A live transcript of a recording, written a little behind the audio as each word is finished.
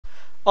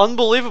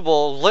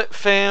Unbelievable,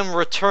 LitFam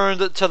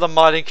returned to the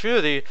modding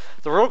community.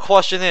 The real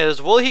question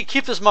is, will he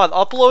keep this mod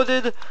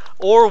uploaded,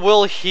 or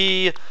will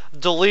he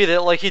delete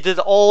it like he did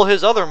all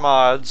his other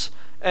mods,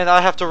 and I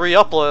have to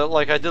re-upload it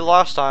like I did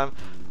last time?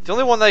 The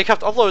only one that he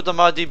kept uploaded to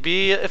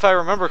ModDB, if I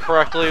remember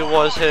correctly,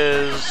 was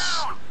his...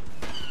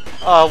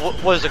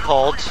 what is it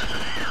called?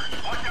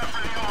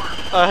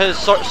 His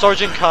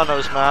Sergeant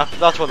Kano's map,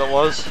 that's what it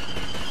was.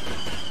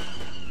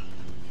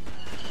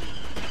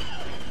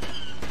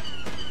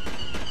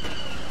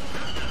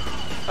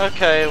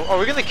 Okay, are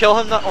we gonna kill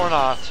him or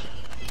not?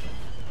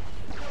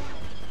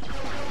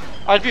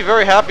 I'd be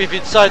very happy if he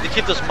decided to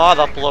keep this mod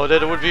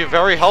uploaded. It would be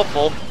very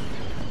helpful.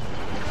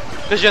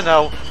 Because, you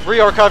know,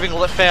 re-archiving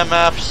LitFam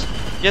maps,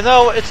 you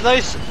know, it's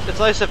nice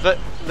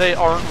if they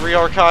aren't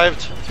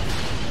re-archived.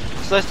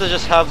 It's nice to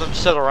just have them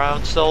sit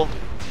around still.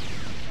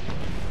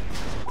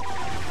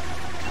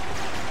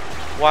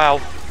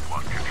 Wow.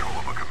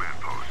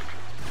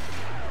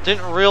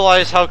 Didn't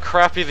realize how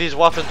crappy these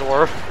weapons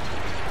were.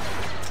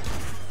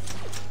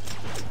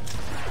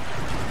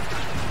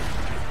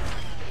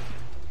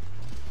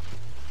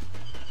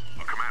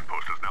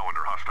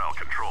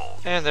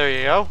 And there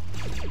you go.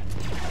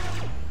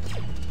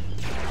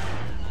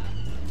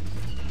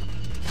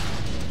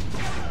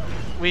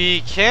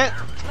 We can't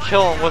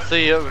kill him with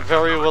the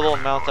very little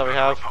amount that we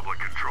have.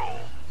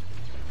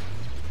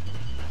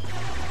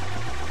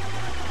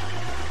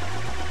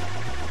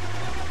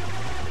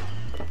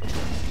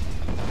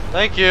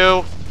 Thank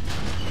you.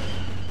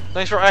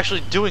 Thanks for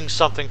actually doing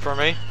something for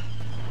me.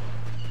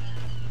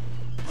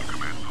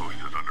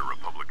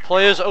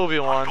 Play as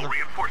Obi-Wan.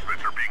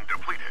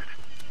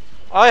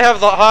 I have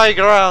the high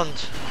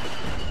ground.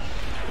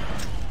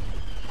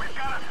 We've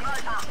got a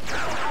sniper.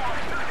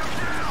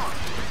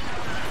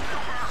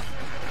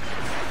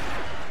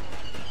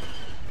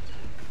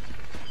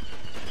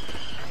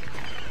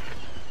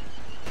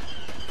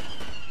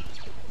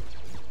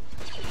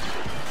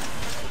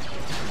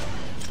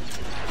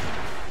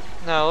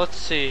 Now let's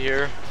see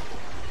here.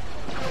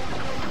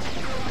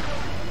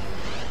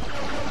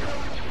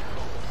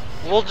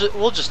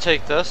 We'll just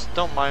take this.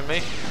 Don't mind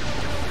me.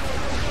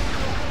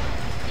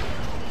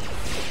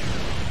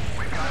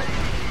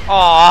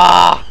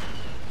 Ah!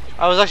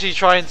 I was actually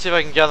trying to see if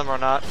I can get him or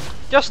not.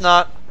 Guess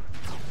not.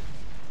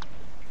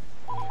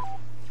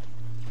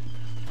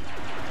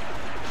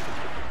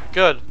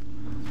 Good.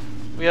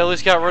 We at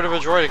least got rid of a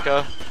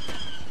droideka.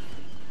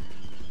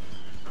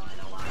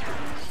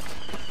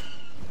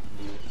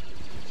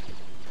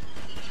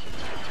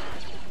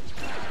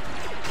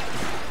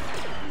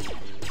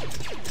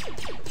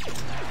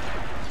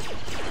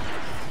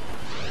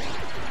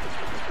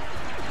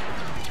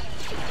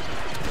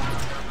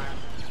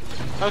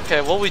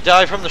 Okay, well, we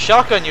died from the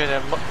shotgun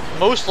unit,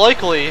 most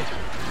likely.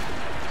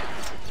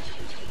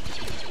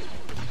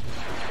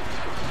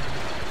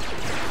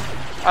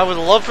 I would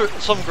love for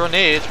some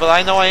grenades, but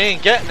I know I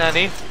ain't getting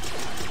any.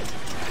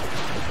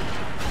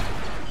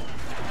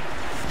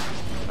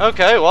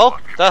 Okay, well,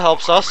 that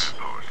helps us.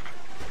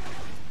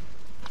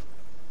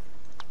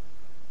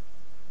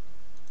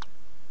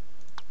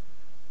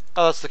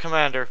 Oh, that's the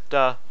commander,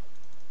 duh.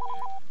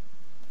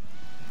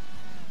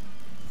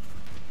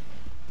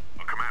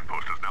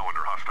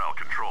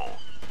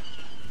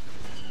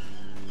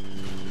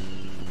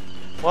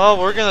 Well,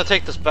 we're gonna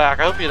take this back.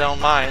 I hope you don't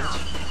mind.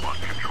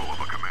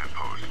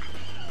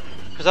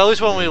 Because at least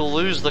when we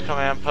lose the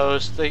command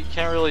post, they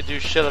can't really do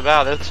shit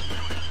about it.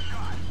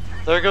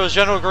 There goes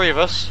General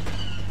Grievous.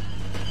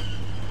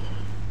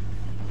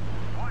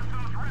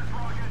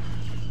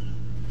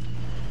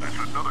 That's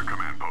another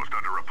command post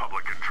under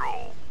Republic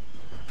control.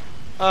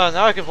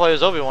 Now I can play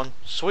as Obi-Wan.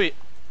 Sweet.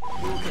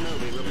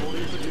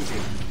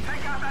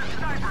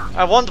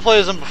 I wanted to play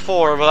as him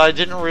before, but I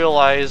didn't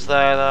realize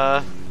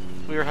that,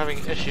 we were having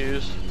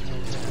issues.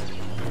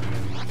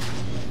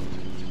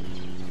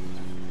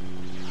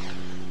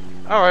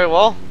 Alright,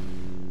 well,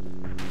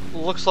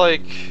 looks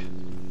like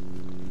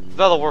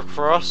that'll work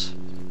for us.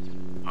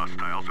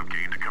 Hostiles have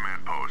gained a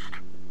command post.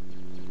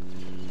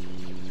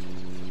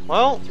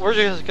 Well, we're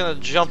just gonna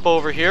jump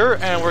over here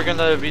and we're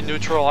gonna be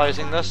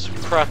neutralizing this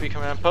crappy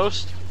command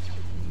post.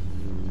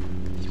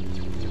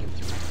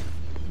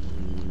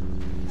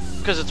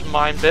 Because it's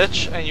mine,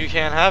 bitch, and you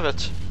can't have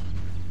it.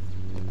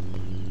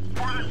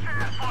 The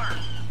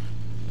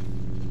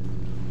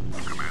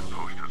command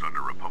post is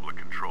under Republic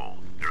control.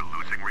 They're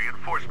losing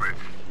reinforcements.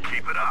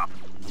 Keep it up.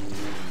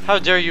 How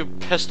dare you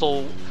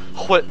pistol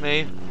whip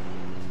me?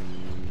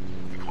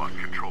 We've lost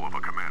control of a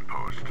command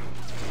post.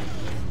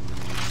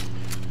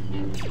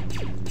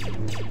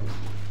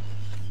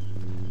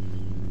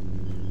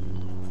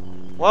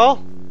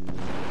 Well,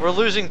 we're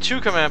losing 2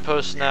 command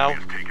posts now. The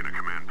enemy has taken a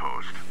command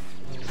post.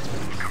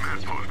 The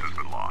command post has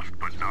been lost,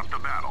 but not the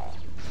battle.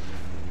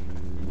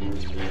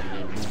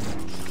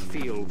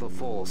 Feel the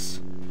force.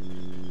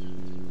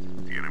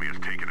 The enemy has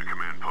taken a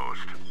command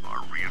post.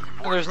 Our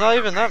reinforcements. There's not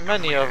even that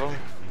many of them.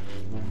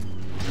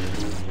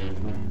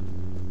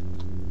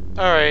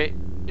 Alright,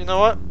 you know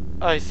what?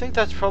 I think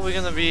that's probably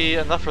going to be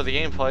enough for the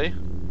gameplay.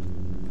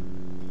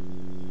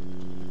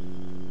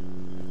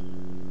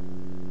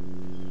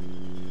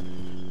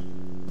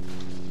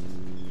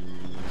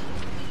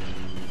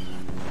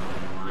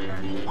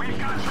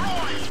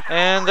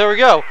 And there we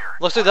go.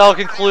 Looks like that'll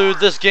conclude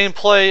this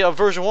gameplay of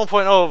version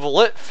 1.0 of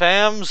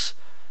LitFam's...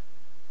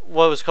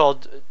 What it was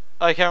called?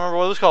 I can't remember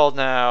what it was called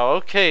now.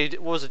 Okay,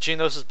 what was it?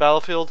 Geonosis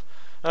Battlefield?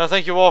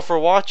 Thank you all for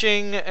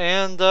watching,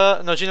 and...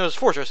 no, Geonosis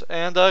Fortress,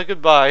 and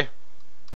goodbye.